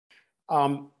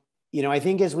Um, I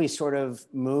think as we sort of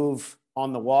move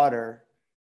on the water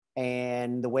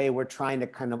and the way we're trying to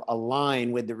kind of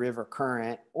align with the river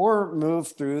current or move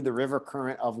through the river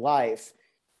current of life,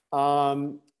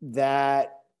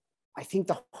 that I think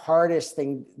the hardest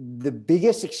thing, the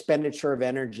biggest expenditure of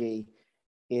energy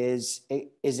is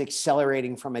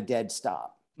accelerating from a dead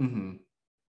stop. Mm-hmm.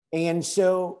 And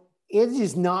so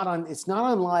it's not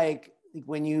unlike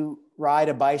when you ride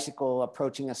a bicycle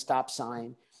approaching a stop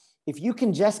sign. If you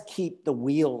can just keep the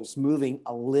wheels moving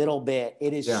a little bit,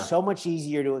 it is so much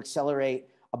easier to accelerate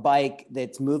a bike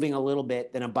that's moving a little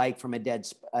bit than a bike from a dead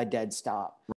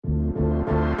stop.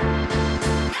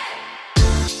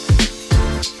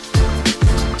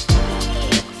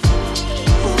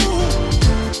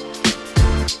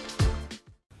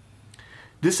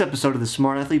 This episode of the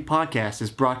Smart Athlete Podcast is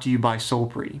brought to you by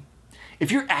Solpre.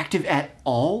 If you're active at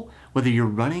all, whether you're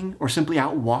running or simply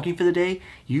out walking for the day,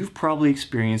 you've probably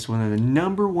experienced one of the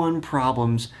number one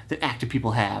problems that active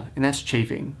people have, and that's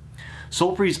chafing.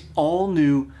 Solpre's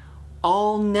all-new,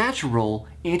 all-natural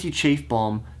anti-chafe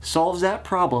balm solves that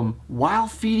problem while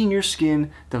feeding your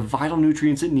skin the vital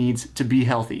nutrients it needs to be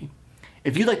healthy.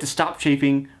 If you'd like to stop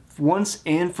chafing once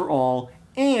and for all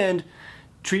and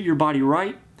treat your body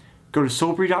right, go to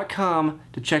solpri.com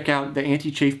to check out the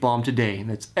anti-chafe balm today.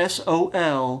 That's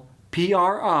SOLPRI.com.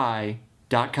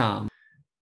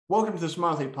 Welcome to the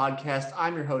Smart Athlete Podcast.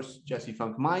 I'm your host, Jesse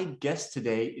Funk. My guest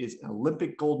today is an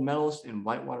Olympic gold medalist in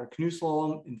Whitewater Canoe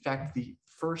Slalom. In fact, the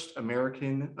first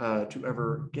American to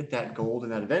ever get that gold in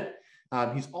that event.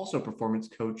 He's also a performance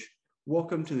coach.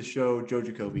 Welcome to the show, Joe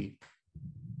Jacobi.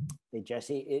 Hey,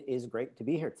 Jesse, it is great to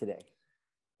be here today.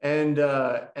 And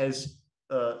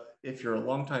if you're a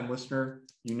longtime listener,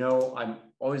 you know I'm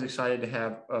always excited to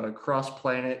have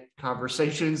cross-planet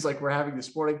conversations like we're having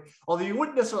this morning. Although you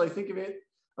wouldn't necessarily think of it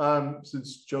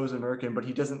since Joe's American, but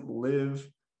he doesn't live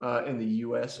in the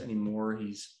U.S. anymore.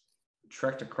 He's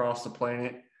trekked across the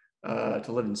planet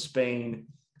to live in Spain.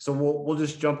 So we'll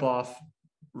just jump off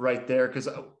right there because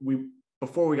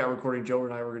before we got recording, Joe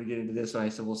and I were going to get into this, and I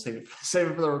said we'll save it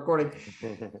for the recording.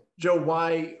 Joe,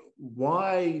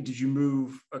 why did you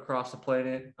move across the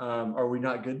planet? Are we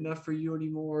not good enough for you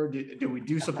anymore? Did we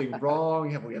do something wrong?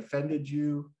 Have we offended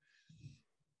you?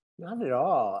 Not at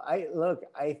all.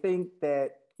 I think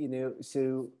that,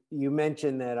 so you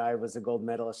mentioned that I was a gold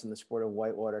medalist in the sport of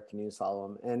whitewater canoe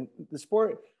slalom. And the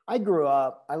sport, I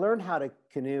learned how to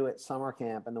canoe at summer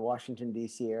camp in the Washington,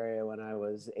 D.C. area when I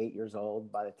was 8 years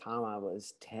old. By the time I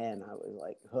was 10, I was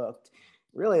like hooked,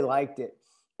 really liked it.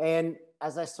 And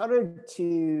as I started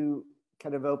to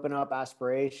kind of open up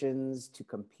aspirations to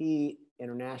compete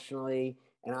internationally,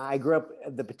 and I grew up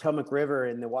at the Potomac River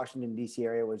in the Washington, D.C.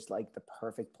 area was like the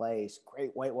perfect place,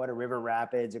 great whitewater river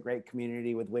rapids, a great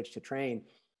community with which to train.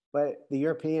 But the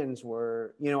Europeans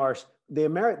were,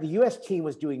 the U.S. team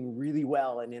was doing really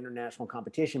well in international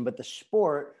competition, but the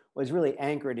sport was really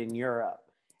anchored in Europe.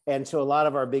 And so a lot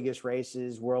of our biggest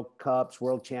races, World Cups,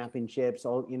 World Championships,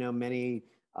 many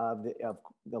of the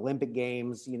Olympic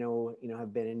Games,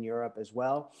 have been in Europe as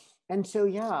well. And so,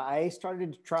 I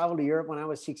started to travel to Europe when I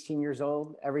was 16 years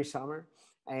old every summer.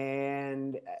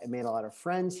 And I made a lot of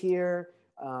friends here.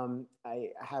 I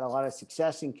had a lot of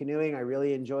success in canoeing. I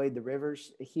really enjoyed the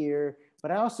rivers here,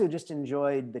 but I also just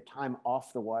enjoyed the time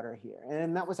off the water here.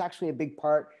 And that was actually a big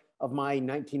part of my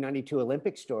 1992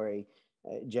 Olympic story,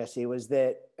 Jesse, was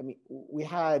that, we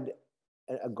had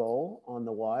a goal on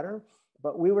the water,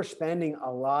 but we were spending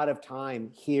a lot of time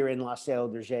here in La Seu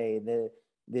d'Urgell,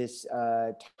 this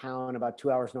town about 2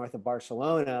 hours north of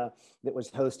Barcelona that was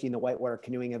hosting the whitewater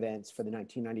canoeing events for the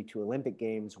 1992 Olympic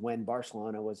Games when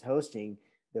Barcelona was hosting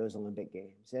those Olympic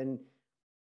Games. And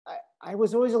I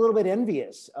was always a little bit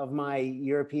envious of my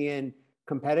European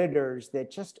competitors that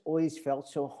just always felt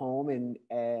so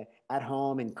at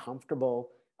home and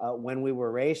comfortable when we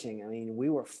were racing. We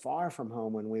were far from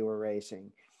home when we were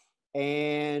racing.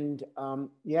 And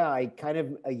I kind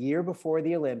of, a year before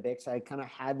the Olympics, I kind of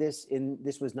had this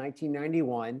was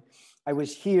 1991. I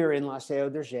was here in La Seu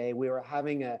d'Urgell. We were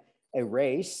having a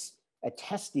race, a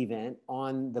test event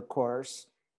on the course.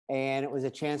 And it was a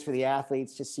chance for the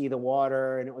athletes to see the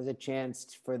water. And it was a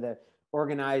chance for the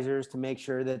organizers to make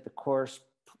sure that the course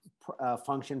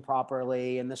functioned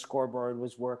properly and the scoreboard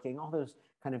was working, all those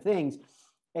kind of things.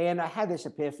 And I had this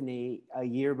epiphany a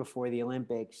year before the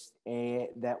Olympics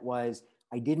that was,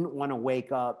 I didn't want to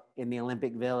wake up in the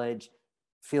Olympic Village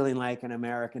feeling like an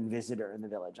American visitor in the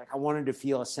village. Like I wanted to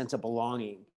feel a sense of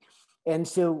belonging. And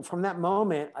so from that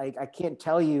moment, I can't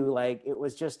tell you, it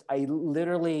was just,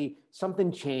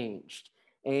 something changed.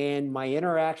 And my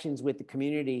interactions with the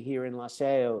community here in La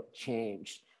Seu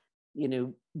changed.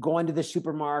 going to the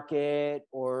supermarket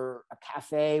or a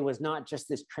cafe was not just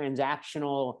this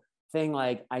transactional thing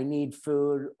like I need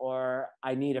food or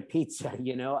I need a pizza.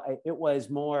 It was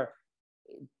more,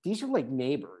 these are like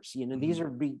neighbors, these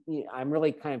are, I'm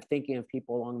really kind of thinking of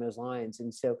people along those lines.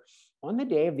 And so on the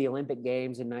day of the Olympic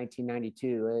Games in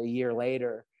 1992, a year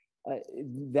later,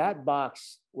 that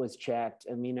box was checked.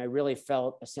 I mean, I really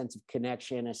felt a sense of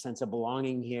connection, a sense of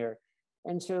belonging here.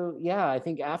 And so, yeah, I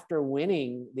think after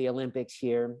winning the Olympics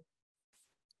here,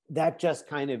 that just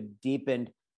kind of deepened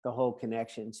the whole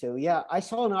connection. So, yeah, I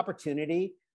saw an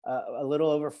opportunity a little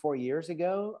over 4 years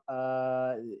ago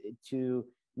to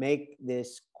make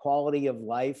this quality of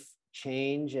life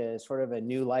change, as sort of a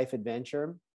new life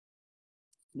adventure.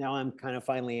 Now I'm kind of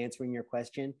finally answering your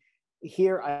question.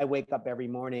 Here, I wake up every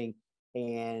morning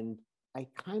and I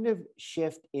kind of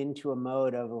shift into a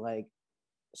mode of like,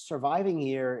 surviving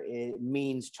here, it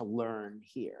means to learn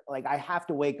here. Like I have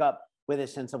to wake up with a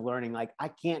sense of learning. Like I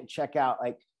can't check out,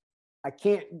 like I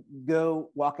can't go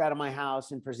walk out of my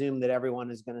house and presume that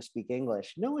everyone is going to speak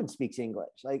English. No one speaks English.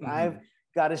 Like I've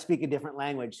got to speak a different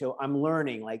language. So I'm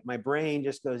learning, like my brain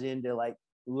just goes into like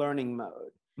learning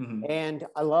mode. And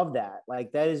I love that.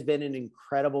 Like that has been an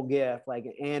incredible gift, like,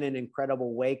 and an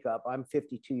incredible wake up. I'm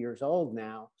 52 years old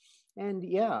now. And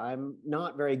yeah, I'm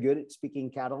not very good at speaking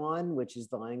Catalan, which is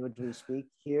the language we speak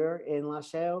here in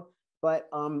Laseo, but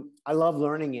I love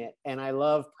learning it and I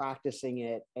love practicing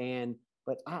it.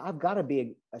 But I've got to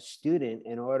be a student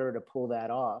in order to pull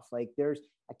that off. Like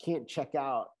I can't check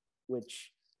out,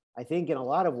 which I think in a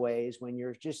lot of ways, when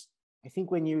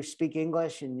when you speak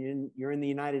English and you're in the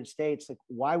United States, like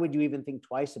why would you even think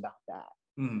twice about that?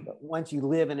 But once you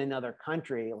live in another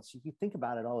country, you think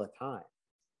about it all the time.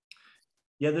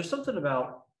 Yeah, there's something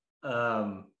about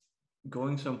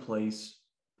going someplace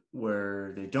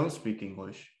where they don't speak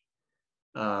English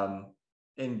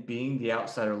and being the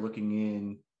outsider looking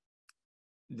in,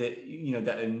 that,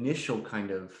 that initial kind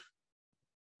of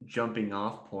jumping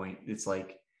off point, it's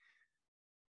like,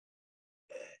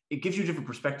 it gives you a different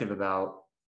perspective about,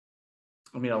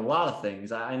 a lot of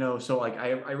things. I know. So like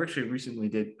I actually recently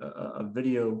did a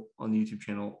video on the YouTube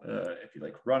channel, if you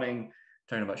like running,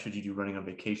 talking about should you do running on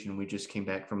vacation. We just came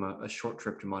back from a short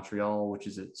trip to Montreal, which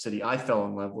is a city I fell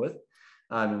in love with,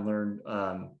 and learned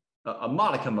a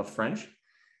modicum of French.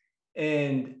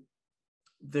 And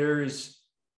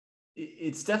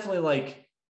it's definitely like,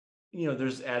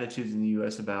 there's attitudes in the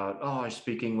US about, oh, I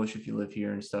speak English if you live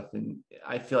here and stuff. And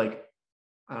I feel like,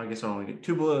 I guess I don't want to get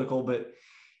too political, but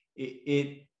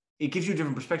it gives you a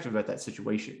different perspective about that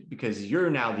situation, because you're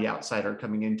now the outsider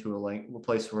coming into a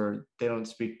place where they don't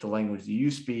speak the language that you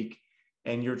speak,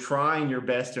 and you're trying your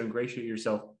best to ingratiate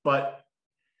yourself, but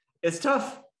it's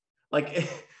tough. Like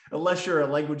unless you're a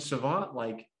language savant,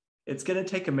 like it's going to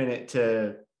take a minute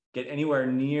to get anywhere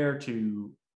near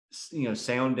to,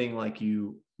 sounding like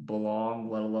you belong,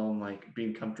 let alone like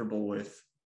being comfortable with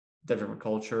the different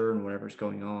culture and whatever's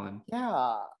going on.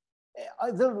 Yeah.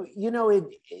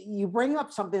 You bring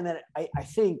up something that I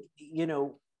think,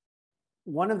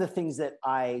 one of the things that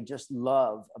I just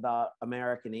love about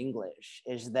American English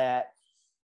is that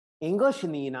English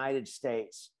in the United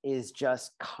States is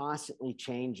just constantly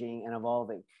changing and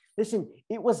evolving. Listen,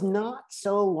 it was not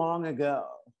so long ago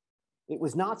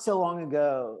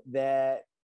that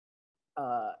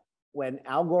when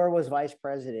Al Gore was vice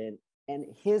president and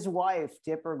his wife,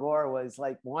 Tipper Gore, was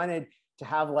like wanted to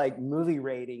have like movie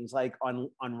ratings, like on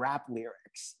rap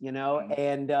lyrics,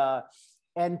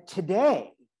 and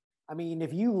today, I mean,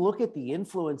 if you look at the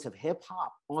influence of hip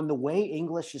hop on the way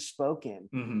English is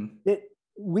spoken, that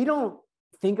we don't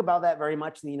think about that very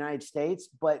much in the United States,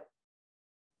 but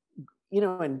in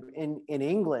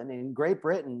England, in Great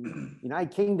Britain,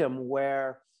 United Kingdom,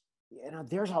 where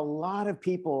there's a lot of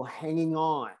people hanging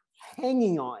on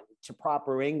to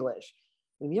proper English.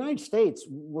 In the United States,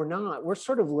 we're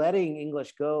sort of letting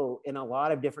English go in a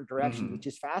lot of different directions, which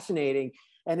is fascinating.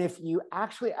 And if you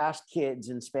actually ask kids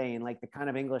in Spain, like the kind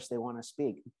of English they want to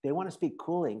speak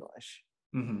cool English.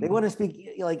 They want to speak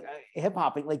like hip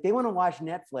hop, like they want to watch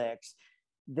Netflix.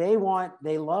 They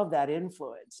love that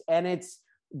influence. And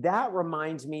that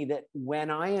reminds me that when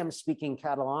I am speaking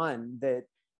Catalan, that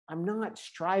I'm not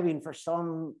striving for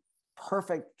some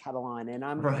perfect Catalan, and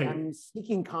I'm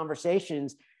seeking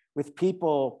conversations with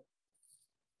people,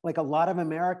 like a lot of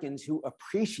Americans who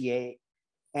appreciate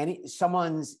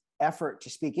someone's effort to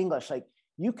speak English. Like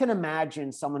you can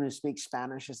imagine someone who speaks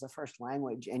Spanish as the first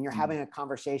language, and you're having a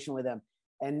conversation with them,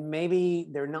 and maybe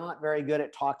they're not very good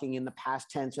at talking in the past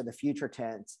tense or the future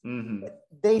tense. But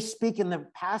they speak in the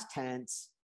past tense,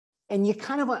 and you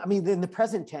kind of, in the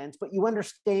present tense, but you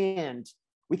understand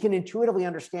we can intuitively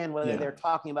understand whether Yeah. they're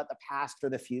talking about the past or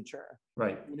the future.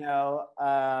 Right.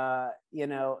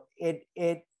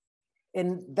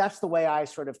 And that's the way I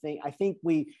sort of think. I think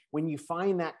when you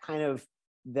find that kind of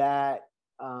that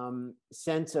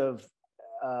sense of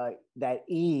that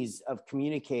ease of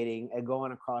communicating and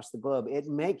going across the globe, it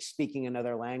makes speaking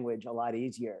another language a lot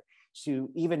easier. So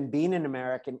even being an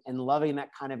American and loving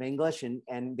that kind of English,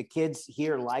 and the kids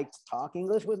here like to talk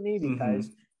English with me because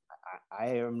I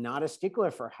am not a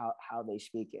stickler for how they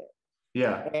speak it.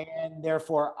 Yeah. And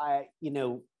therefore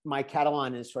my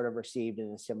Catalan is sort of received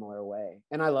in a similar way.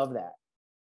 And I love that.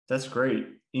 That's great.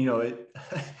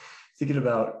 Thinking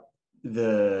about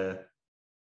the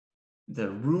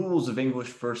rules of English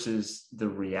versus the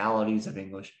realities of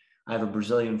English. I have a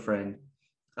Brazilian friend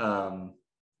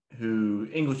who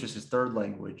English is his third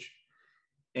language,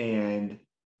 and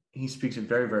he speaks it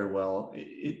very, very well.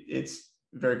 It's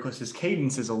very close. His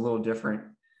cadence is a little different.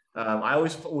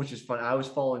 Which is fun. I always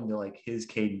fall into like his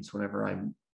cadence whenever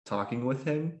I'm talking with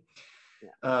him.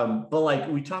 Yeah. But like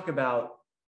we talk about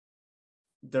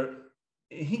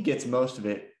he gets most of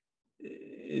it.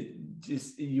 It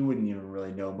just, you wouldn't even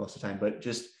really know most of the time, but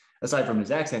just aside from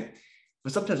his accent.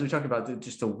 But sometimes we talk about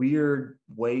just the weird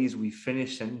ways we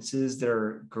finish sentences that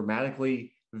are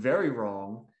grammatically very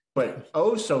wrong, but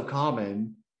oh so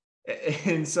common.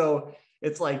 And so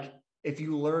it's like, if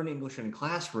you learn English in a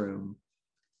classroom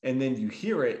and then you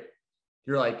hear it,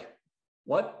 you're like,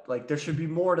 what? Like there should be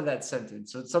more to that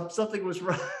sentence. So something was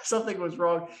wrong, something was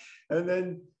wrong. And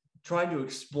then trying to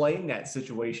explain that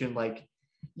situation, like,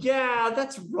 yeah,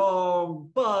 that's wrong,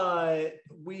 but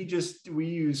we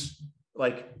use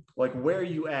like where are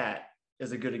you at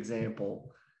is a good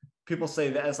example. People say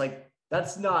that as like,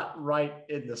 that's not right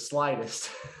in the slightest.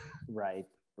 Right.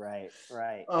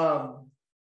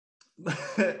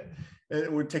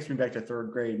 It takes me back to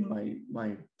third grade.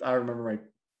 I remember my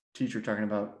teacher talking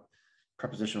about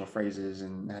prepositional phrases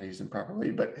and how to use them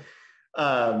properly. But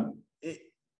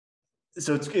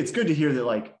so it's good to hear that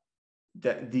like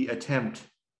that the attempt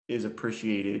is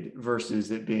appreciated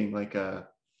versus it being like a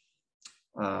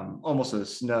almost a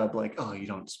snub, like, oh, you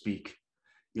don't speak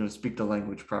the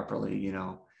language properly,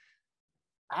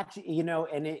 Actually,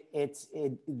 and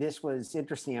this was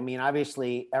interesting. I mean,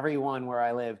 obviously everyone where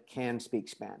I live can speak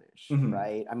Spanish,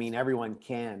 right? I mean, everyone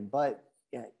can, but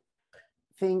I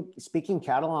think speaking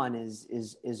Catalan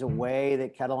is a way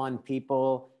that Catalan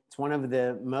people, it's one of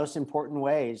the most important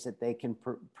ways that they can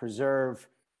preserve,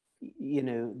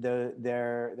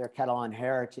 their Catalan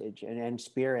heritage and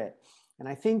spirit. And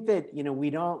I think that,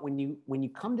 when you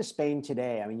come to Spain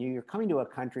today, I mean, you're coming to a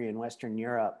country in Western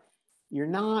Europe,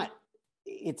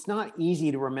 it's not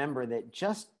easy to remember that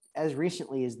just as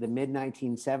recently as the mid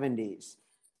 1970s,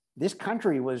 this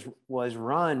country was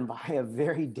run by a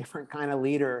very different kind of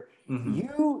leader.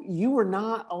 You were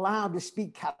not allowed to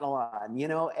speak Catalan,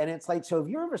 and it's like, so if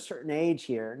you're of a certain age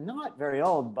here, not very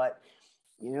old, but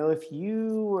if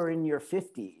you were in your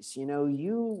 50s,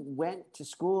 you went to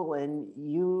school and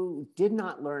you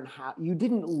didn't learn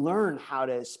how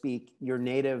to speak your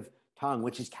native tongue,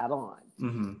 which is Catalan.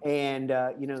 And,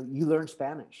 you learn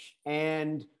Spanish.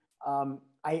 And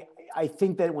I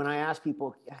think that when I ask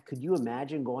people, could you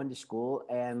imagine going to school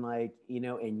and like,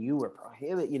 and you were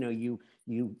prohibited,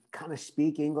 you kind of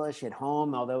speak English at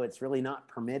home, although it's really not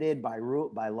permitted by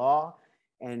law.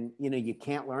 And, you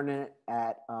can't learn it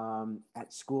at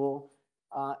school.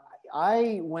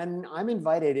 When I'm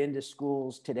invited into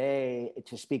schools today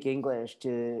to speak English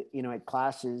at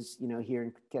classes, here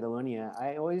in Catalonia,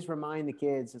 I always remind the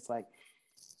kids, it's like,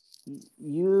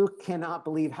 you cannot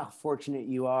believe how fortunate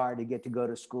you are to get to go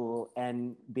to school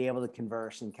and be able to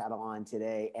converse in Catalan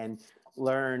today and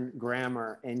learn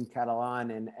grammar in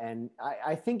Catalan. And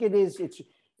I think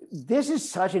this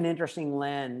is such an interesting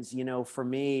lens, for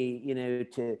me,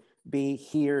 to be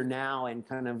here now and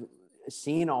kind of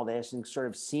seeing all this and sort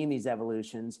of seeing these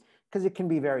evolutions, because it can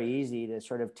be very easy to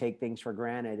sort of take things for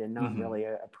granted and not really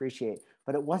appreciate.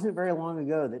 But it wasn't very long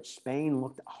ago that Spain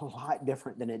looked a lot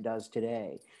different than it does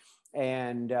today.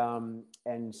 And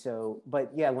so,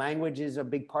 but yeah, language is a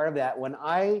big part of that.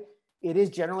 It is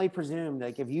generally presumed,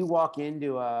 like if you walk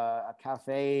into a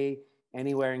cafe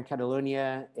anywhere in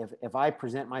Catalonia, if I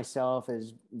present myself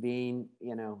as being,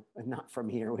 not from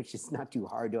here, which is not too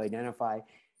hard to identify,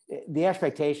 the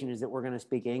expectation is that we're going to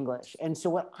speak English. And so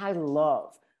what I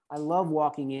love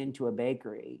walking into a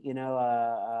bakery,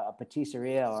 a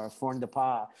patisserie or a forn de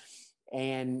pas,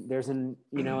 and there's an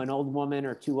old woman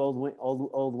or two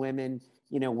old women,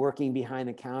 working behind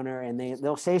the counter, and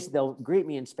they'll greet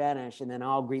me in Spanish, and then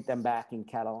I'll greet them back in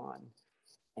Catalan,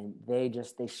 and they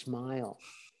smile,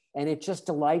 and it just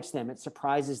delights them. It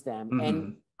surprises them. And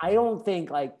Mm-hmm. I don't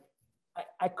think like,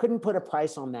 I couldn't put a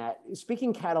price on that.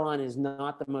 Speaking Catalan is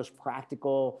not the most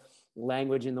practical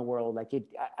language in the world. Like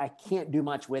I can't do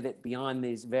much with it beyond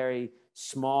these very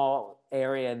small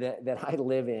area that I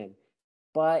live in,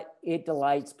 but it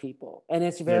delights people. And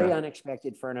it's very Yeah.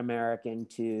 unexpected for an American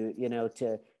to,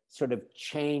 to sort of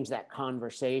change that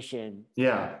conversation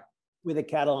Yeah. with a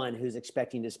Catalan who's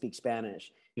expecting to speak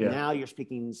Spanish. Yeah. Now you're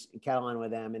speaking Catalan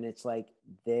with them, and it's like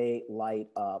they light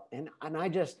up. And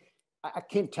I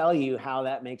can't tell you how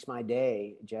that makes my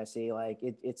day, Jesse. Like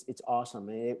it's awesome.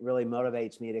 It really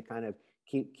motivates me to kind of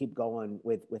keep going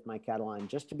with my Catalan,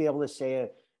 just to be able to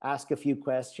ask a few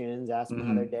questions, ask them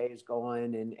how their day is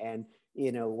going, and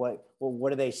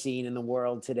what are they seeing in the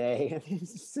world today?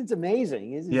 It's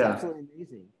amazing. It's Yeah. absolutely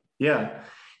amazing. Yeah.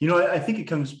 I think it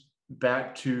comes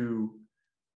back to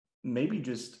maybe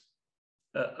just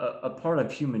a part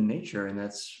of human nature, and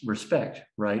that's respect,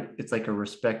 right? It's like a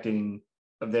respecting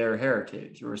of their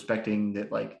heritage, you're respecting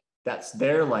that, like, that's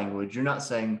their language. You're not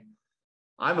saying,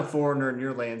 I'm a foreigner in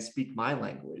your land, speak my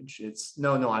language. It's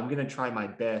no, I'm going to try my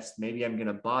best. Maybe I'm going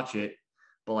to botch it,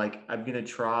 but like, I'm going to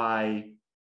try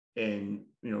and,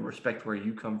 respect where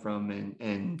you come from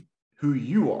and who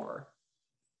you are.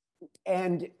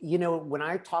 And, when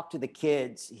I talk to the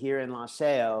kids here in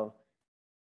Laseo,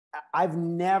 I've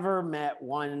never met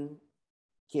one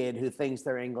kid who thinks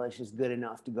their English is good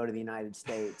enough to go to the United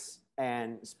States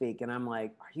and speak. And I'm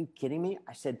like, are you kidding me?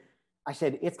 I said,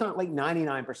 it's not like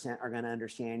 99% are going to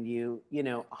understand you,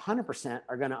 100%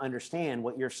 are going to understand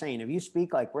what you're saying. If you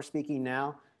speak like we're speaking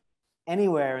now,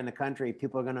 anywhere in the country,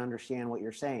 people are going to understand what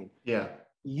you're saying. Yeah.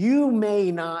 You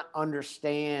may not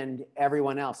understand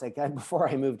everyone else. Like before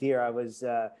I moved here, I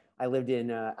lived in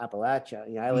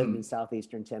Appalachia. I lived in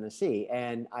southeastern Tennessee,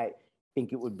 and I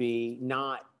think it would be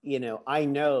not, I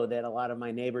know that a lot of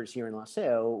my neighbors here in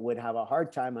Laseo would have a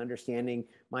hard time understanding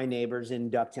my neighbors in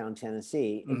Ducktown,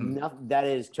 Tennessee. That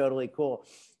is totally cool.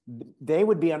 They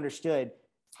would be understood.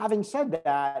 Having said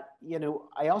that,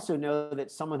 I also know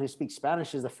that someone who speaks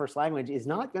Spanish as the first language is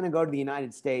not going to go to the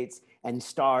United States and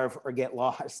starve or get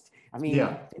lost. I mean,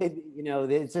 yeah.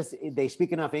 It's just, they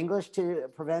speak enough English to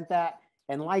prevent that.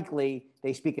 And likely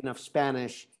they speak enough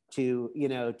Spanish to, you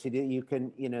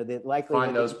can, that likely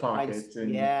find those pockets.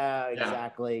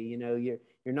 Exactly.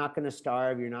 You're not going to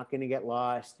starve. You're not going to get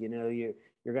lost. You're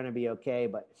going to be okay.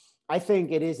 But I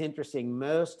think it is interesting.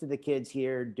 Most of the kids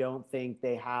here don't think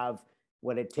they have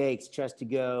what it takes just to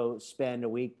go spend a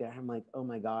week there. I'm like, oh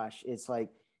my gosh, it's like,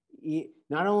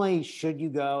 not only should you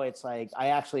go, it's like, I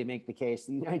actually make the case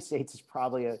the United States is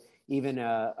probably even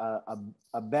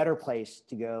a better place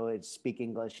to go and speak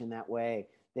English in that way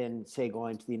than, say,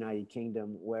 going to the United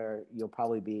Kingdom, where you'll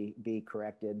probably be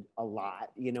corrected a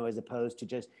lot, as opposed to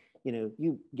just,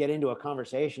 you get into a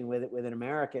conversation with an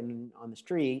American on the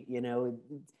street,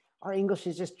 our English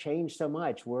has just changed so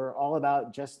much. We're all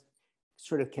about just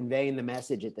sort of conveying the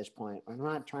message at this point. I'm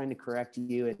not trying to correct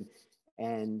you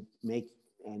and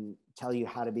tell you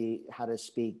how to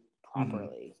speak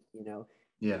properly,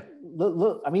 Yeah.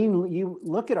 Look, I mean, you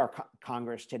look at our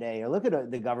Congress today, or look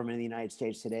at the government of the United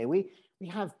States today. We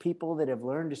have people that have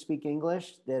learned to speak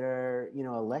English, that are,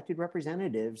 elected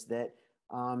representatives that,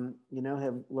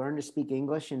 have learned to speak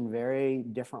English in very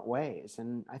different ways.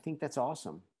 And I think that's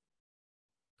awesome.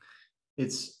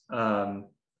 It's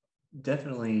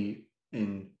definitely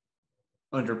an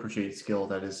underappreciated skill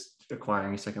that is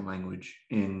acquiring a second language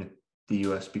in the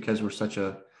US, because we're such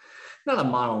not a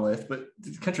monolith, but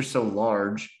the country's so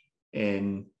large,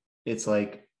 and it's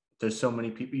like there's so many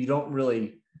people, you don't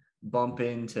really bump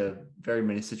into very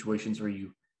many situations where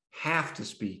you have to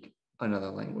speak another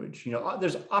language.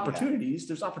 There's opportunities.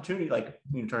 There's opportunity, like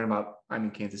talking about, I'm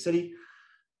in Kansas City.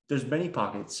 There's many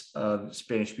pockets of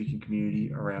Spanish-speaking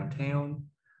community around town.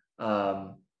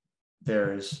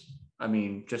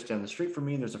 Just down the street from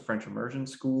me, there's a French immersion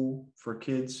school for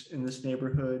kids in this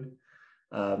neighborhood.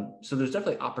 So there's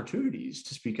definitely opportunities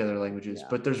to speak other languages,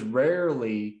 but there's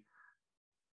rarely,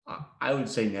 I would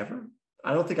say never.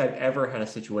 I don't think I've ever had a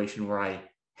situation where I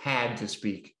had to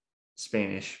speak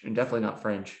Spanish, and definitely not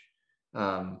French,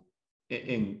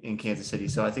 in Kansas City.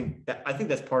 So I think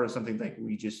that's part of something like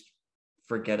we just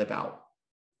forget about,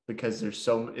 because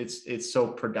it's so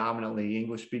predominantly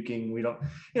English speaking. We don't,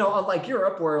 unlike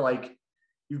Europe, where like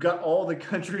you've got all the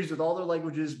countries with all their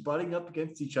languages butting up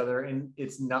against each other, and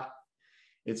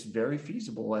it's very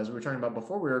feasible, as we were talking about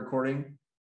before we were recording,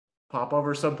 pop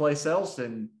over someplace else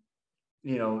and,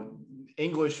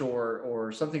 English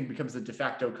or something becomes the de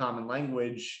facto common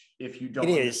language if you don't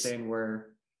understand where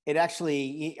It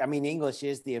actually, I mean, English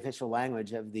is the official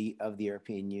language of the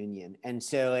European Union, and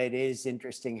so it is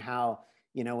interesting how,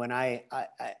 when I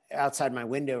outside my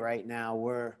window right now,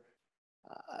 we're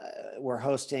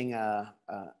hosting a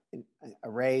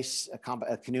race,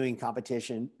 a canoeing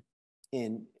competition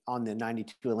on the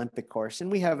 92 Olympic course,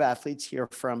 and we have athletes here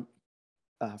from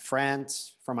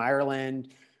France, from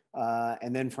Ireland,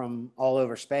 and then from all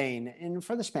over Spain. And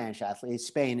for the Spanish athletes,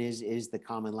 Spain is the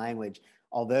common language,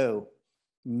 although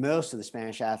most of the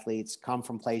Spanish athletes come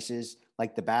from places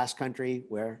like the Basque Country,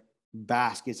 where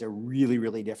Basque is a really,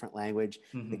 really different language.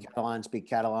 The Catalans speak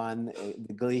Catalan.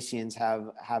 The Galicians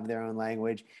have their own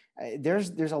language.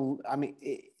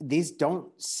 These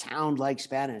don't sound like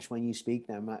Spanish when you speak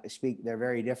them. They're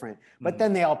very different. But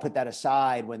then they all put that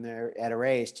aside when they're at a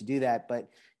race to do that. But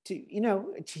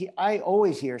I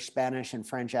always hear Spanish and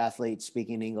French athletes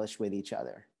speaking English with each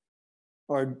other,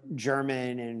 or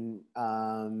German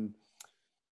and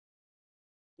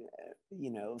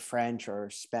French or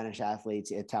Spanish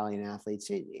athletes, Italian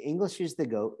athletes. English is the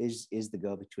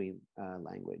go-between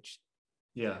language.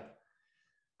 Yeah.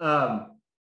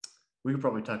 We could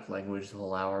probably talk language the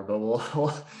whole hour, but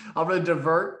I'm going to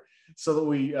divert so that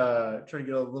we try to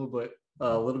get a little bit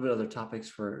other topics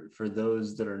for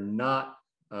those that are not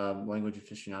language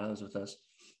aficionados with us.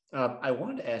 I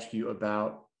wanted to ask you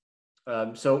about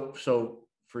so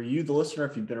for you, the listener,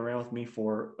 if you've been around with me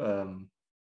for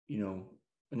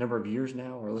a number of years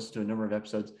now, or listened to a number of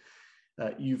episodes,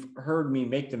 you've heard me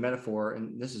make the metaphor,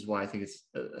 and this is why I think it's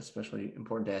especially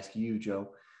important to ask you,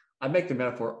 Joe. I make the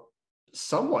metaphor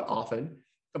somewhat often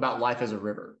about life as a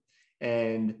river.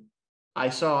 And I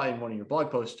saw in one of your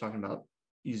blog posts talking about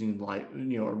using life,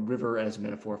 a river as a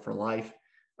metaphor for life.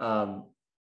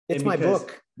 It's my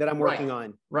book that I'm working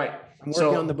on. Right. I'm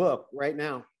working on the book right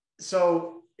now.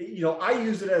 So, I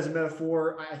use it as a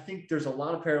metaphor. I think there's a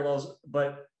lot of parallels,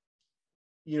 but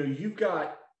you've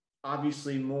got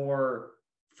obviously more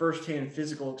firsthand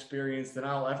physical experience than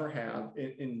I'll ever have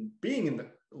in being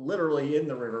literally in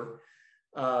the river.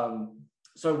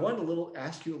 So I wanted to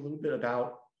ask you a little bit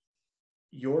about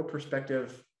your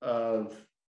perspective of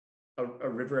a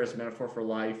river as a metaphor for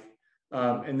life.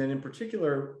 And then in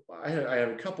particular, I have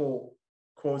a couple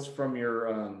quotes from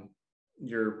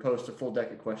your post, A Full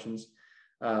Deck of Questions.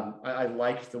 I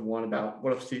liked the one about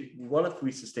what if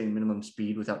we sustain minimum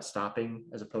speed without stopping,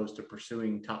 as opposed to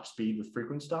pursuing top speed with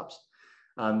frequent stops.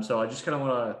 So I just kind of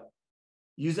want to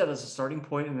use that as a starting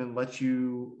point, and then let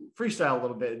you freestyle a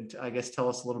little bit, and I guess tell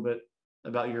us a little bit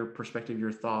about your perspective,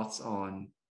 your thoughts on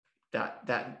that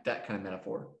kind of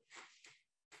metaphor.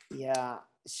 Yeah.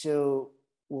 So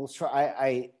we'll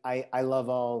try. I love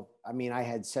all. I mean, I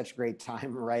had such a great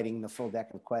time writing The Full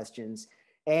Deck of Questions.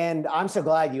 And I'm so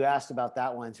glad you asked about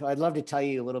that one. So I'd love to tell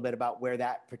you a little bit about where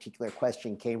that particular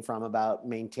question came from, about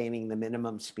maintaining the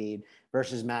minimum speed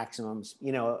versus maximums,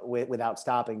 without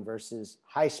stopping, versus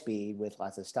high speed with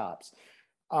lots of stops.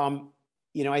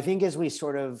 I think as we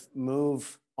sort of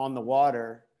move on the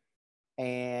water,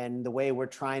 and the way we're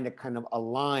trying to kind of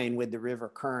align with the river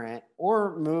current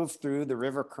or move through the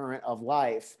river current of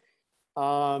life,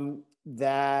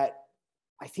 that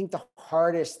I think the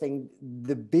hardest thing,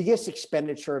 the biggest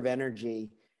expenditure of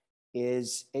energy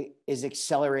is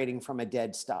accelerating from a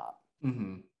dead stop.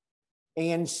 Mm-hmm.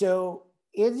 And so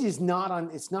it's not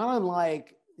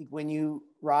unlike when you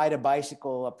ride a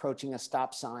bicycle approaching a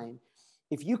stop sign.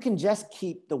 If you can just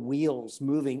keep the wheels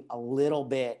moving a little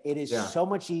bit, it is so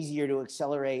much easier to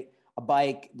accelerate a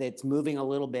bike that's moving a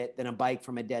little bit than a bike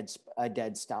from a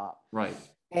dead stop. Right.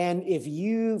 And if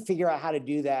you figure out how to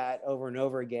do that over and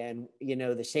over again,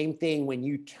 the same thing when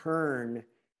you turn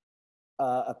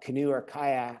a canoe or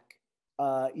kayak,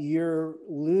 you're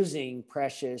losing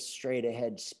precious straight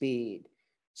ahead speed.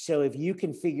 So if you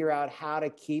can figure out how to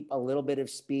keep a little bit of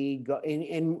speed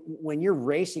and when you're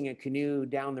racing a canoe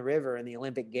down the river in the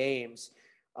Olympic Games,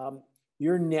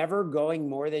 you're never going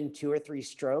more than 2 or 3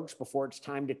 strokes before it's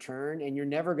time to turn. And you're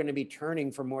never going to be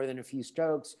turning for more than a few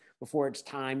strokes before it's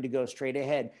time to go straight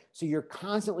ahead. So you're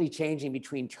constantly changing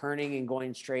between turning and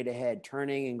going straight ahead,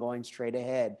 turning and going straight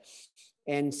ahead.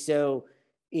 And so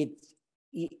it's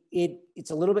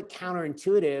a little bit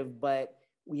counterintuitive, but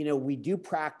we do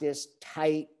practice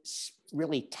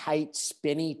really tight,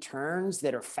 spinny turns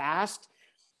that are fast,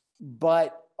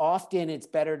 but often it's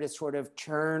better to sort of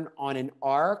turn on an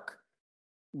arc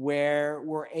where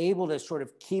we're able to sort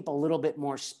of keep a little bit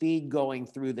more speed going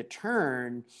through the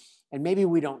turn. And maybe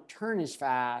we don't turn as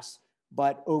fast,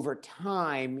 but over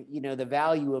time, the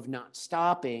value of not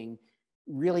stopping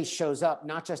really shows up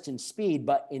not just in speed,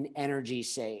 but in energy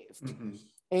saved. Mm-hmm.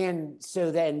 And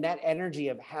so then that energy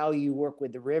of how you work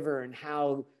with the river and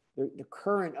how the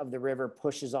current of the river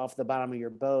pushes off the bottom of your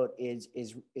boat is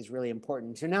really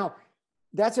important. So now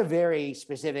that's a very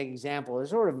specific example to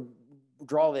sort of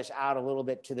draw this out a little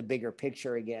bit to the bigger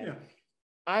picture again. Yeah.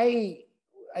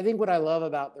 I think what I love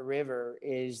about the river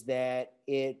is that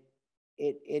it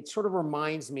sort of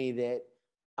reminds me that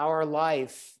our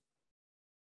life,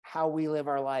 how we live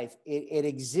our life, it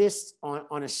exists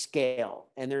on a scale,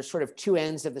 and there's sort of two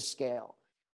ends of the scale.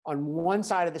 On one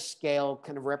side of the scale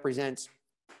kind of represents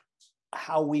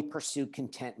how we pursue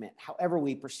contentment, however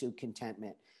we pursue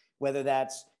contentment, whether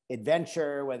that's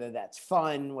adventure, whether that's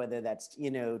fun, whether that's,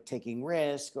 taking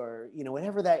risk, or,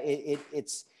 whatever that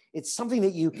it's something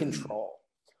that you control.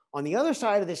 On the other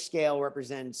side of the scale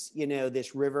represents,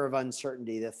 this river of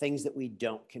uncertainty, the things that we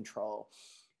don't control.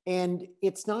 And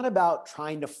it's not about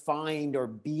trying to find or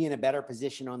be in a better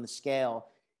position on the scale.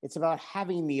 It's about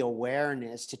having the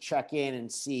awareness to check in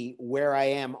and see where I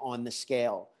am on the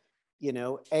scale,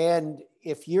 and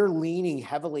if you're leaning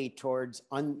heavily towards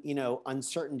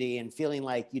uncertainty and feeling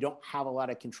like you don't have a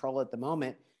lot of control at the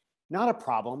moment, not a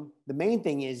problem. The main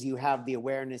thing is you have the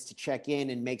awareness to check in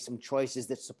and make some choices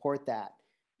that support that.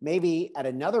 Maybe at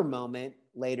another moment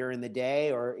later in the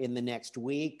day or in the next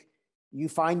week, you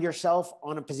find yourself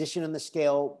on a position on the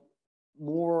scale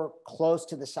more close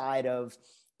to the side of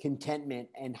contentment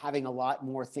and having a lot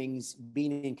more things,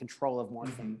 being in control of more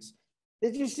things.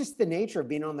 It's just the nature of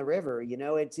being on the river.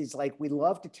 It's like we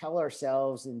love to tell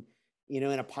ourselves and, in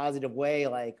a positive way,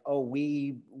 like, oh,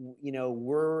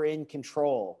 we're in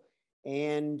control.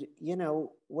 And,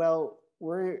 well,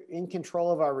 we're in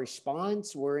control of our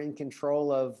response. We're in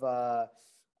control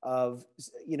of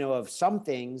some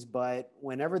things, but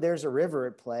whenever there's a river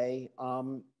at play,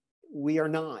 we are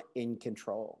not in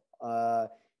control.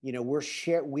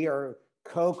 We are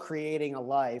co-creating a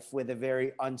life with a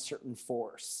very uncertain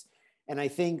force. And I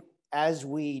think as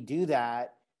we do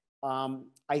that,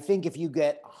 I think if you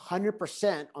get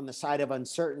 100% on the side of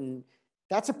uncertain,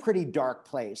 that's a pretty dark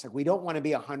place. Like, we don't want to be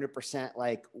 100%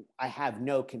 like I have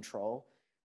no control.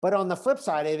 But on the flip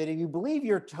side of it, if you believe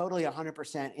you're totally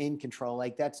 100% in control,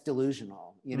 like, that's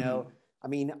delusional. I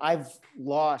mean, I've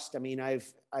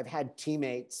had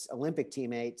teammates, Olympic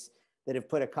teammates, that have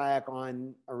put a kayak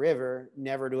on a river,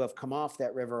 never to have come off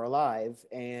that river alive.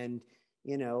 And,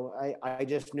 I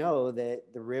just know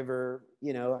that the river,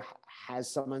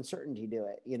 has some uncertainty to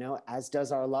it, as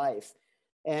does our life.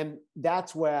 And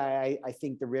that's why I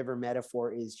think the river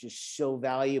metaphor is just so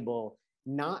valuable.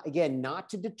 Not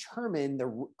to determine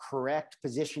the correct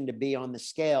position to be on the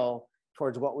scale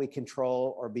towards what we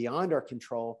control or beyond our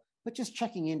control, but just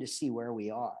checking in to see where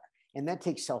we are. And that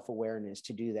takes self-awareness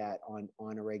to do that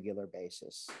on a regular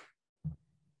basis.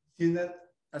 See, I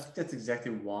think that's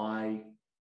exactly why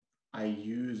I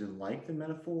use and like the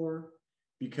metaphor,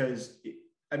 because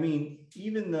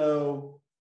even though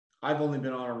I've only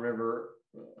been on a river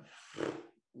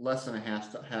less than a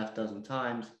half dozen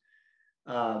times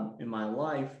in my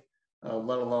life,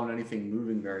 let alone anything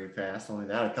moving very fast, only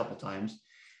that a couple times.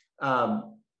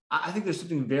 I think there's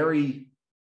something very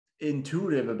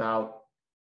intuitive about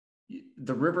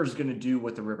the river's going to do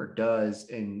what the river does,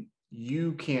 and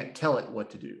you can't tell it what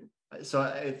to do. So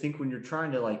I think when you're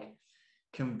trying to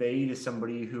convey to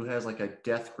somebody who has a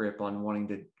death grip on wanting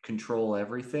to control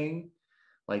everything,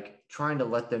 trying to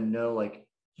let them know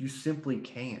you simply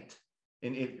can't.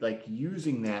 And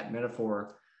using that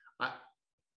metaphor,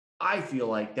 I feel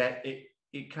like that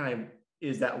it kind of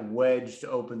is that wedge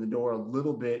to open the door a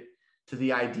little bit to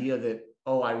the idea that,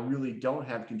 oh, I really don't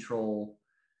have control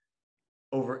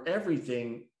over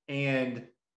everything, and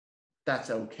that's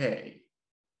okay.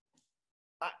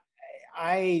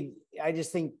 I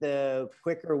just think the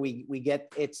quicker we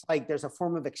get, it's like there's a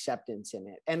form of acceptance in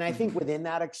it. And I think within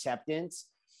that acceptance,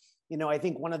 I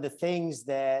think one of the things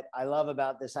that I love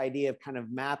about this idea of kind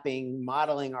of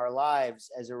modeling our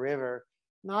lives as a river,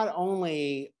 not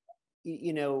only,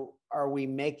 are we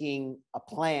making a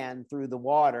plan through the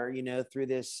water, through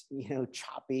this,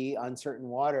 choppy, uncertain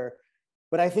water,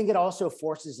 but I think it also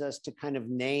forces us to kind of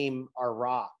name our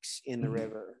rocks in the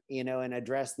river, and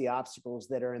address the obstacles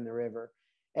that are in the river.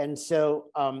 And so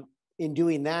in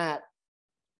doing that,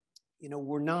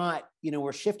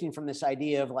 we're shifting from this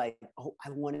idea of oh, I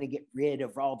want to get rid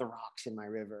of all the rocks in my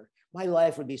river. My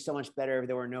life would be so much better if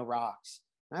there were no rocks.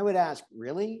 And I would ask,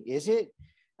 really? Is it?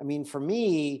 I mean, for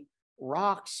me,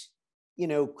 rocks,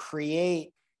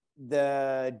 create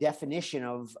the definition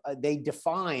of, they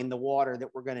define the water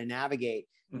that we're going to navigate.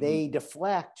 They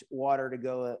deflect water to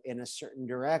go in a certain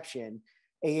direction.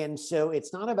 And so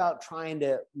it's not about trying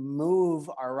to move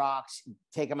our rocks,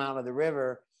 take them out of the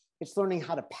river. It's learning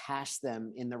how to pass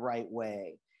them in the right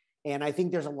way. And I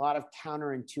think there's a lot of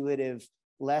counterintuitive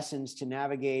lessons to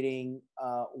navigating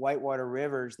whitewater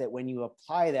rivers that when you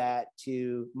apply that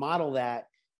to model that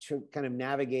to kind of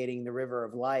navigating the river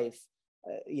of life,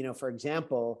 for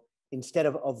example, instead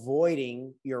of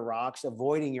avoiding your rocks,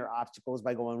 avoiding your obstacles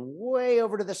by going way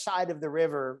over to the side of the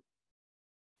river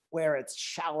where it's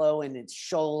shallow and it's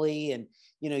shoaly and,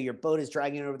 your boat is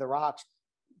dragging over the rocks,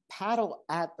 paddle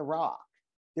at the rock.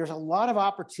 There's a lot of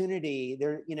opportunity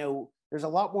there. There's a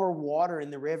lot more water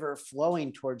in the river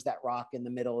flowing towards that rock in the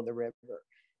middle of the river.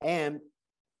 And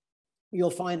you'll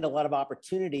find a lot of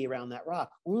opportunity around that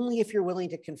rock, only if you're willing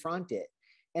to confront it.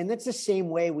 And that's the same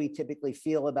way we typically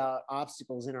feel about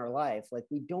obstacles in our life. Like,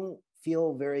 we don't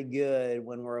feel very good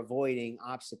when we're avoiding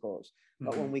obstacles,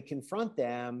 but when we confront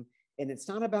them, and it's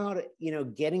not about,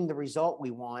 getting the result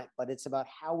we want, but it's about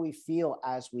how we feel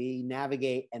as we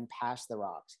navigate and pass the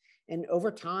rocks. And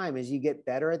over time, as you get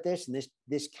better at this, and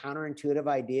this counterintuitive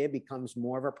idea becomes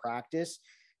more of a practice,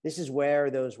 this is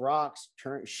where those rocks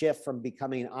shift from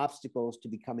becoming obstacles to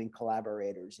becoming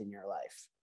collaborators in your life.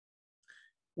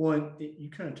 Well, you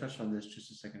kind of touched on this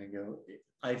just a second ago.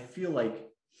 I feel like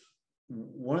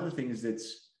one of the things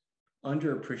that's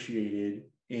underappreciated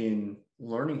in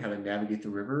learning how to navigate the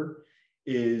river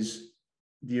is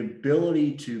the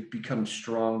ability to become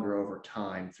stronger over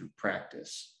time through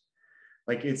practice.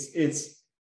 Like,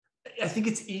 I think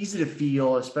it's easy to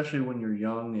feel, especially when you're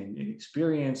young and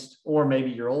inexperienced, or maybe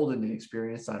you're old and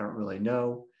inexperienced, I don't really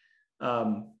know.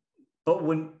 But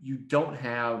when you don't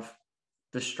have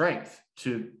the strength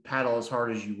to paddle as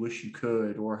hard as you wish you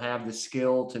could, or have the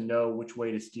skill to know which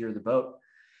way to steer the boat,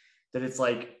 that it's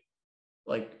like,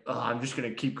 I'm just going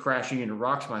to keep crashing into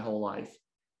rocks my whole life.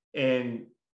 And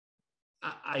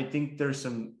I think there's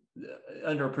some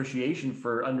underappreciation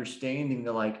for understanding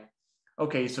that,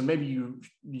 okay, so maybe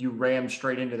you rammed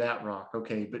straight into that rock.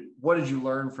 Okay, but what did you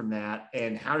learn from that?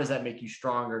 And how does that make you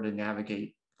stronger to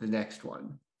navigate the next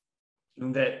one?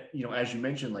 And that, as you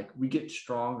mentioned, we get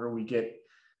stronger, we get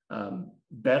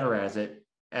better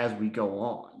as we go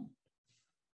on.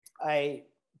 I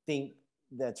think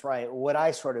that's right. What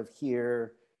I sort of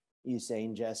hear you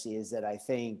saying, Jesse, is that I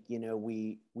think,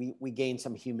 we gain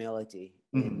some humility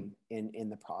in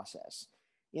the process.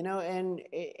 And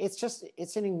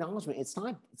it's an acknowledgement. It's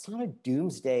not a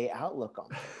doomsday outlook on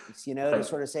things, to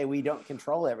sort of say we don't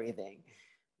control everything.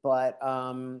 But,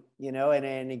 and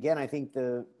again, I think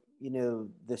the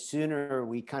sooner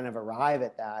we kind of arrive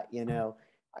at that,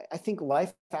 I think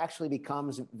life actually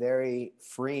becomes very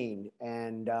freeing,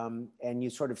 and you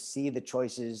sort of see the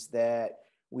choices that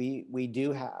we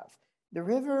do have. The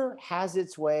river has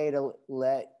its way to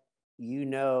let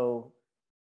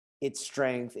its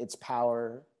strength, its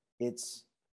power, its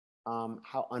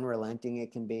how unrelenting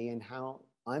it can be and how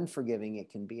unforgiving it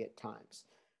can be at times.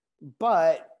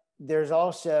 But there's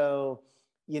also,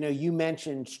 you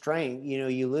mentioned strength,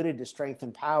 you alluded to strength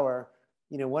and power.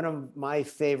 One of my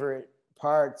favorite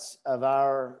parts of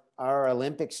our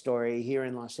Olympic story here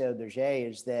in Los Angeles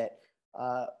is that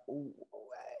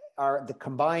the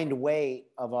combined weight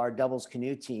of our doubles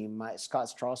canoe team, Scott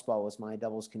Strasball was my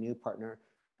doubles canoe partner.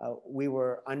 We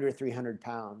were under 300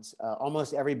 pounds.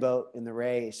 Almost every boat in the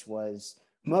race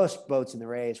most boats in the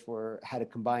race had a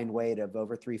combined weight of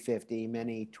over 350,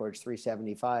 many towards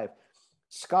 375.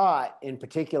 Scott, in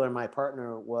particular, my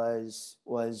partner, was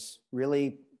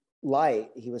really light.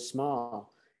 He was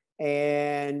small.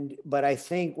 But I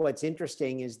think what's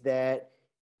interesting is that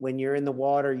when you're in the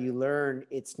water, you learn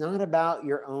it's not about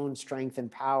your own strength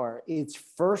and power. It's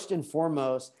first and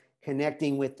foremost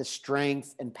connecting with the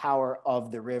strength and power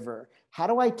of the river. How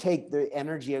do I take the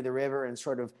energy of the river and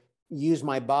sort of use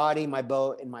my body, my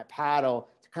boat, and my paddle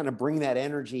to kind of bring that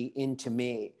energy into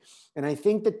me? And I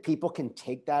think that people can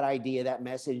take that idea, that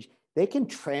message, they can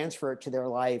transfer it to their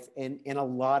life in a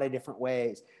lot of different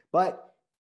ways. But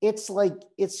it's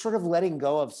sort of letting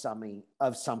go of something.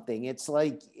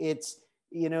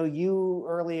 You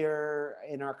earlier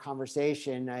in our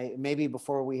conversation, maybe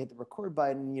before we hit the record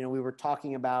button, we were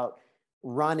talking about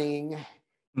running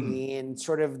and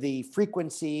sort of the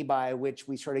frequency by which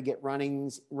we sort of get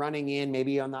running in,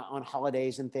 maybe on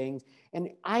holidays and things. And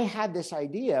I had this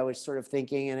idea, I was sort of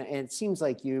thinking, and it seems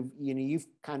like you've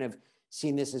kind of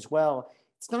seen this as well.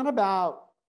 It's not about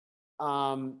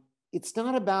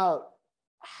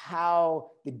how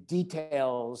the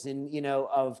details and,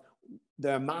 of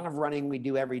the amount of running we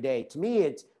do every day. To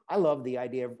me, I love the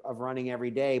idea of running every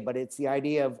day, but it's the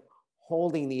idea of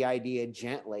holding the idea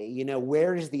gently.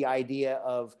 Where does the idea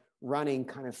of running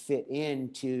kind of fit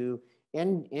into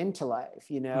life,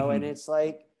 And it's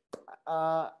like,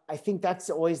 I think that's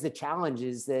always the challenge,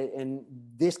 is that, and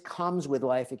this comes with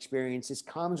life experience, this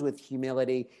comes with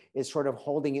humility, is sort of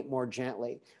holding it more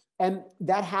gently. And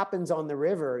that happens on the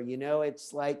river.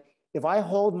 It's like, if I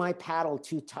hold my paddle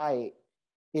too tight,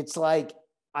 it's like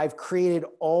I've created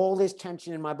all this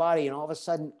tension in my body, and all of a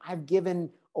sudden I've given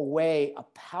away a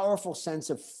powerful sense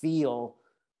of feeling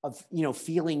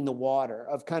the water,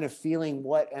 of kind of feeling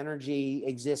what energy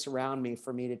exists around me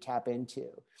for me to tap into.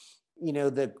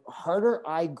 The harder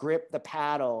I grip the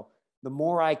paddle, the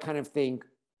more I kind of think,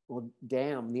 well,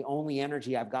 damn, the only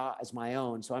energy I've got is my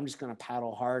own. So I'm just going to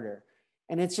paddle harder.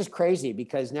 And it's just crazy,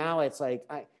 because now it's like,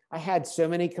 I had so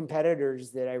many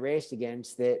competitors that I raced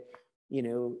against that,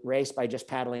 raced by just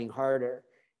paddling harder.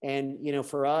 And,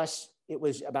 for us, it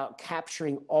was about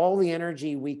capturing all the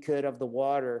energy we could of the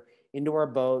water into our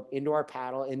boat, into our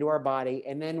paddle, into our body.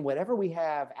 And then whatever we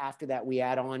have after that, we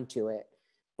add on to it.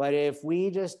 But if we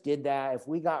just did that, if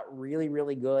we got really,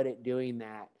 really good at doing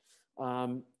that,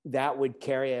 that would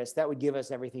carry us, that would give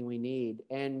us everything we need.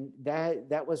 And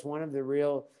that was one of the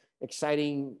real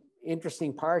exciting,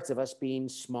 interesting parts of us being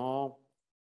small,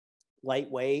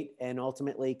 lightweight, and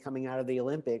ultimately coming out of the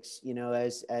Olympics,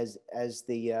 as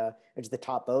the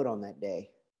top boat on that day.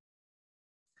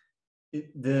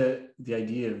 The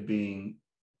idea of being,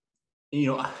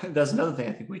 that's another thing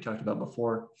I think we talked about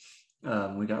before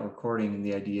we got recording, and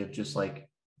the idea of just like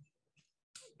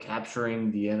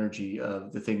capturing the energy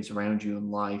of the things around you in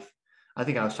life. I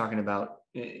think I was talking about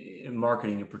in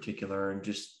marketing in particular, and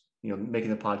just, making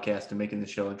the podcast and making the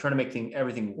show and trying to make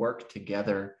everything work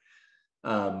together.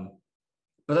 But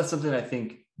that's something I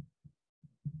think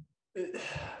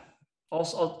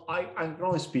also, I can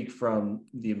only speak from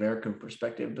the American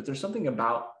perspective, but there's something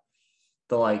about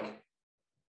the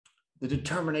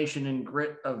determination and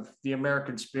grit of the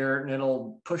American spirit, and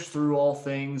it'll push through all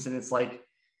things. And it's like,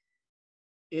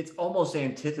 it's almost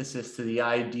antithesis to the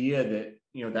idea that,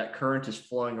 that current is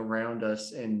flowing around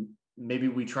us, and maybe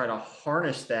we try to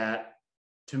harness that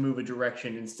to move a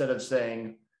direction, instead of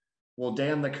saying, well,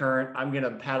 damn the current, I'm going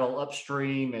to paddle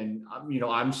upstream, and I'm going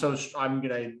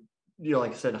to,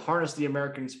 like I said, harness the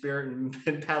American spirit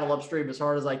and paddle upstream as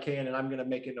hard as I can, and I'm going to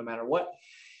make it no matter what.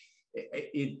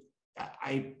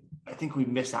 I think we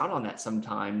miss out on that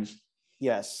sometimes.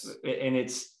 Yes. And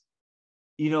it's,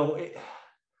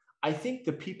 I think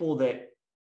the people that,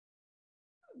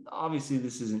 obviously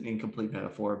this is an incomplete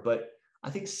metaphor, but I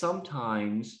think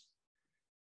sometimes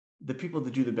the people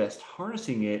that do the best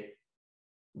harnessing it,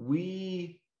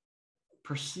 we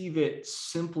perceive it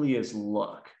simply as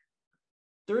luck.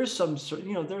 There is some,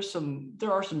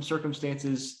 there are some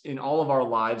circumstances in all of our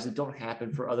lives that don't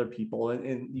happen for other people.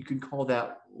 And you can call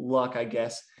that luck, I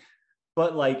guess.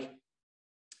 But like,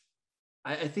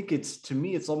 I think to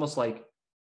me, it's almost like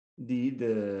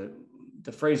the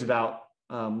phrase about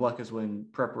luck is when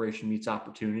preparation meets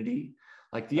opportunity.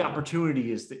 Like, the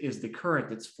opportunity is the current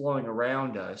that's flowing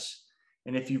around us.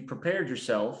 And if you've prepared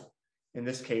yourself, in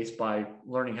this case, by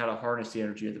learning how to harness the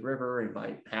energy of the river, and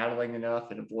by paddling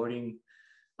enough and avoiding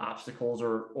obstacles,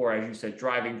 or as you said,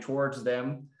 driving towards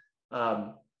them,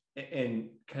 and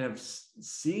kind of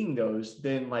seeing those,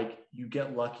 then like you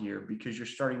get luckier, because you're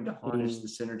starting to harness the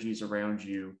synergies around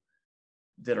you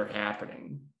that are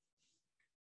happening.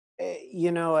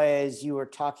 As you were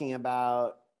talking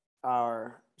about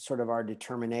our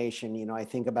determination, I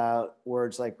think about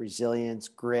words like resilience,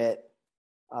 grit,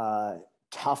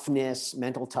 toughness,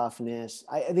 mental toughness.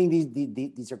 I think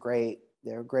these are great.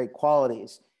 They're great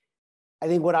qualities. I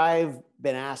think what I've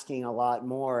been asking a lot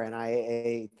more, and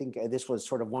I think this was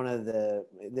sort of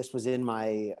this was in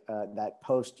my, that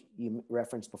post you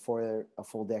referenced before, a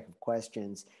full deck of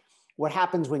questions. What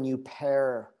happens when you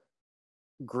pair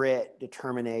grit,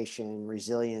 determination,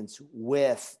 resilience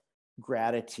with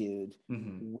gratitude,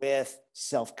 with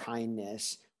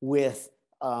self-kindness, with,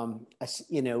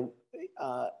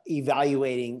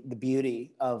 evaluating the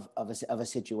beauty of a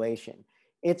situation?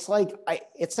 It's like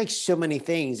so many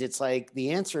things. It's like, the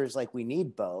answer is like, we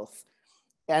need both.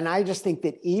 And I just think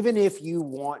that even if you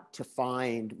want to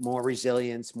find more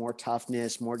resilience, more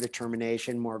toughness, more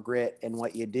determination, more grit in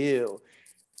what you do,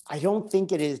 I don't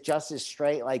think it is just as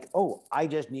straight like, oh, I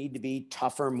just need to be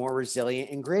tougher, more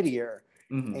resilient, and grittier.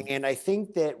 And I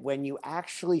think that when you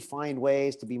actually find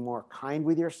ways to be more kind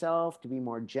with yourself, to be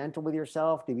more gentle with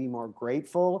yourself, to be more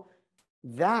grateful,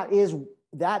 that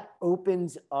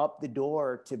opens up the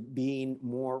door to being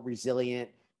more resilient,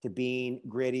 to being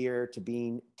grittier, to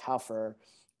being tougher.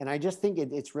 And I just think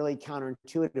it's really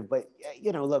counterintuitive, but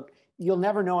look, you'll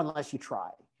never know unless you try.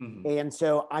 And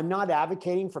so I'm not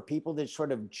advocating for people to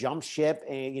sort of jump ship.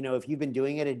 And, if you've been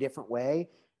doing it a different way,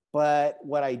 But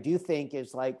what I do think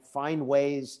is like find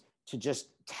ways to just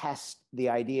test the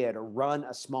idea, to run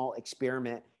a small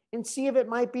experiment and see if it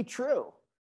might be true.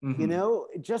 You Mm-hmm. know,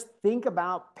 just think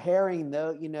about pairing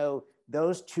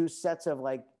those two sets of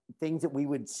like things that we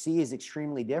would see as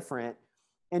extremely different,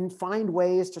 and find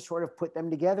ways to sort of put them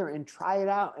together and try it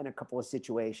out in a couple of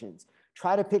situations.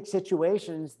 Try to pick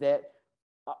situations that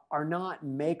are not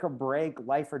make or break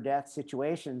life or death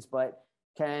situations, but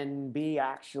can be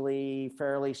actually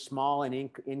fairly small and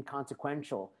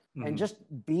inconsequential. And Mm-hmm. just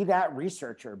be that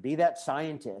researcher, be that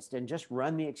scientist, and just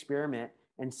run the experiment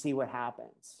and see what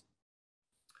happens.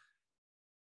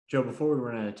 Joe, before we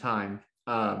run out of time,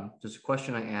 there's a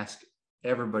question I ask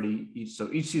everybody each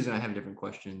season I have a different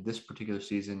question. This particular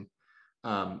season,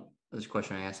 there's a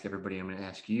question I ask everybody. I'm going to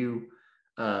ask you.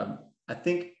 I'm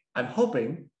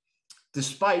hoping,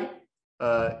 despite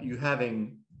you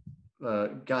having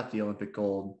got the Olympic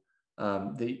gold,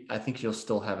 I think you'll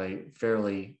still have a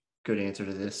fairly good answer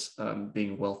to this,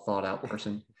 being a well thought out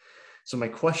person. So my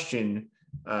question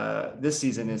this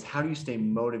season is, how do you stay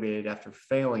motivated after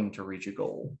failing to reach a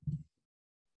goal?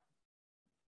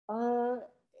 Uh,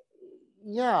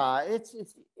 yeah, it's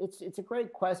a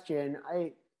great question.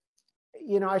 I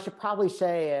should probably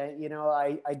say,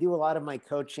 I do a lot of my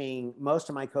coaching. Most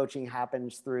of my coaching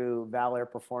happens through Valor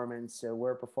Performance. So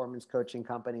we're a performance coaching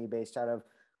company based out of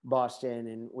Boston,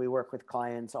 and we work with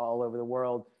clients all over the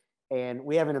world. And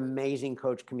we have an amazing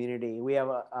coach community. We have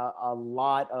a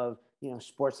lot of,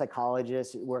 sports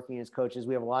psychologists working as coaches.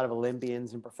 We have a lot of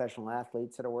Olympians and professional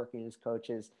athletes that are working as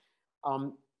coaches.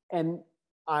 And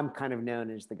I'm kind of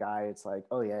known as the guy. It's like,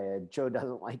 oh yeah, Joe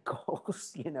doesn't like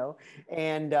goals,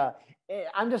 and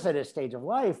I'm just at a stage of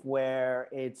life where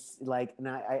it's like,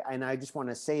 and I just want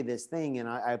to say this thing, and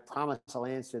I promise I'll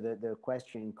answer the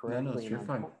question correctly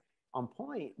and on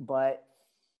point. But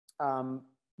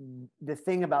the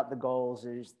thing about the goals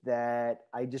is that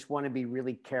I just want to be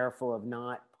really careful of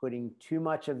not putting too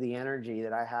much of the energy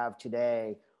that I have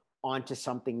today onto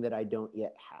something that I don't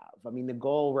yet have. I mean, the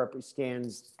goal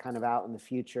stands kind of out in the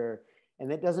future,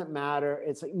 and it doesn't matter.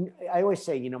 It's like, I always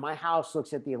say, my house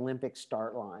looks at the Olympic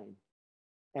start line,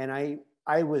 and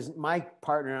my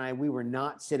partner and I, we were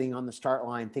not sitting on the start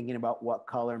line thinking about what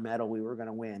color medal we were going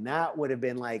to win. That would have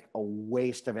been like a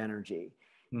waste of energy.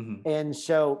 Mm-hmm. And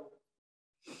so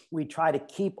we try to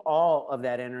keep all of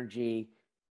that energy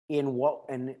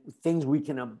in things we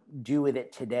can do with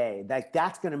it today. Like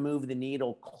that's going to move the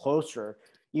needle closer,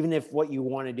 even if what you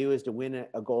want to do is to win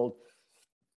a gold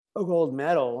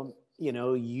medal.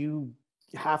 You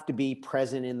have to be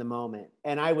present in the moment.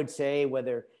 And I would say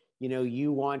whether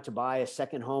you want to buy a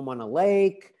second home on a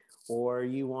lake, or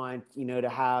you want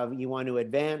to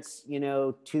advance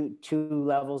two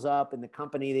levels up in the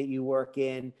company that you work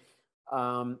in.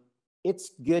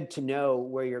 It's good to know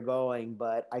where you're going,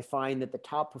 but I find that the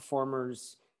top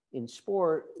performers in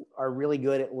sport are really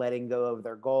good at letting go of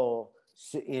their goal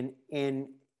so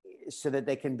that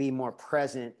they can be more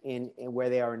present in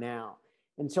where they are now.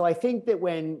 And so I think that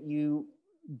when you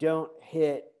don't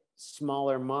hit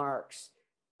smaller marks,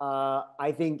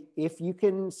 I think if you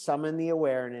can summon the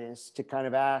awareness to kind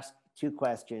of ask two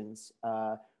questions,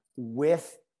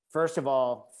 with first of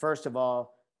all,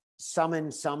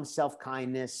 summon some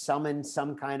self-kindness, summon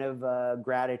some kind of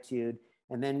gratitude.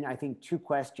 And then I think two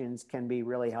questions can be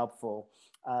really helpful.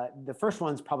 The first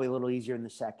one's probably a little easier than the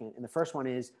second. And the first one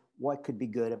is, what could be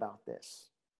good about this?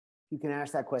 You can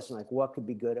ask that question, like, what could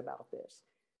be good about this?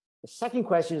 The second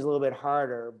question is a little bit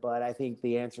harder, but I think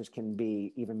the answers can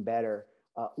be even better.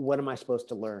 What am I supposed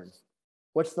to learn?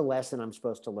 What's the lesson I'm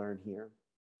supposed to learn here?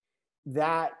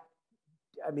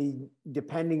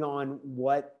 Depending on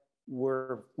what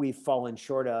we've fallen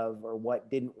short of, or what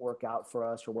didn't work out for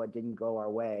us, or what didn't go our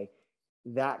way,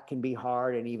 that can be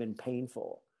hard and even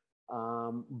painful.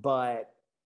 But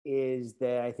is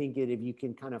that I think that if you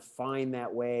can kind of find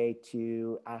that way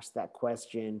to ask that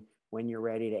question when you're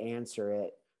ready to answer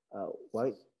it,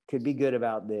 what could be good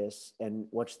about this, and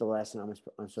what's the lesson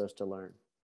I'm supposed to learn?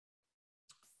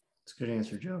 That's a good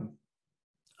answer, Joe.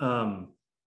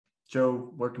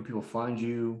 Joe, where can people find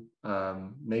you?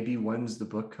 Maybe when's the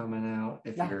book coming out?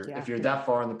 If you're that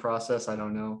far in the process, I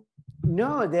don't know.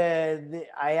 No,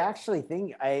 I actually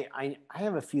think I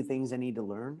have a few things I need to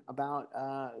learn about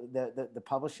the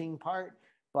publishing part,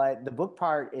 but the book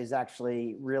part is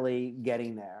actually really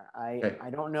getting there. I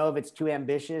don't know if it's too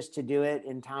ambitious to do it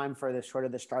in time for the start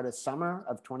of summer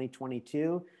of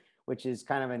 2022, which is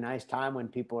kind of a nice time when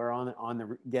people are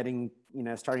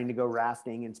starting to go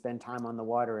rafting and spend time on the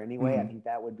water anyway. Mm-hmm. I think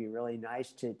that would be really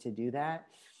nice to do that.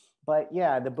 But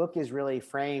yeah, the book is really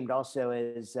framed also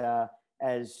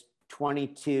as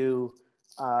 22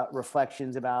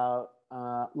 reflections about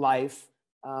life,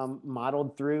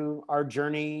 modeled through our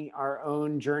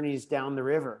own journeys down the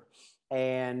river.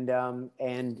 And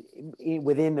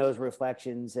within those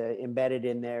reflections, embedded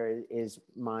in there is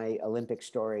my Olympic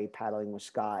story, Paddling with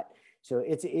Scott. So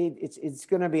it's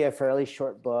going to be a fairly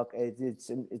short book. It's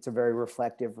a very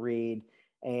reflective read,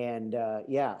 and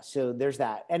yeah. So there's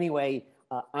that. Anyway,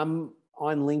 I'm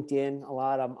on LinkedIn a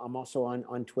lot. I'm also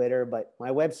on Twitter, but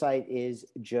my website is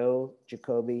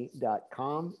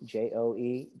joejacobi.com,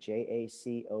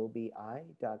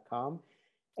 joejacobi.com.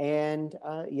 And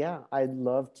yeah, I'd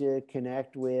love to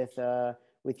connect with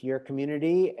your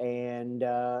community, and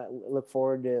look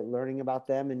forward to learning about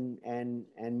them and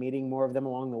meeting more of them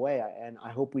along the way. And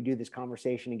I hope we do this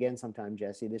conversation again sometime,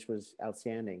 Jesse. This was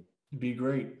outstanding. It'd be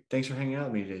great. Thanks for hanging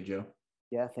out with me today, Joe.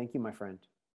 Yeah, thank you, my friend.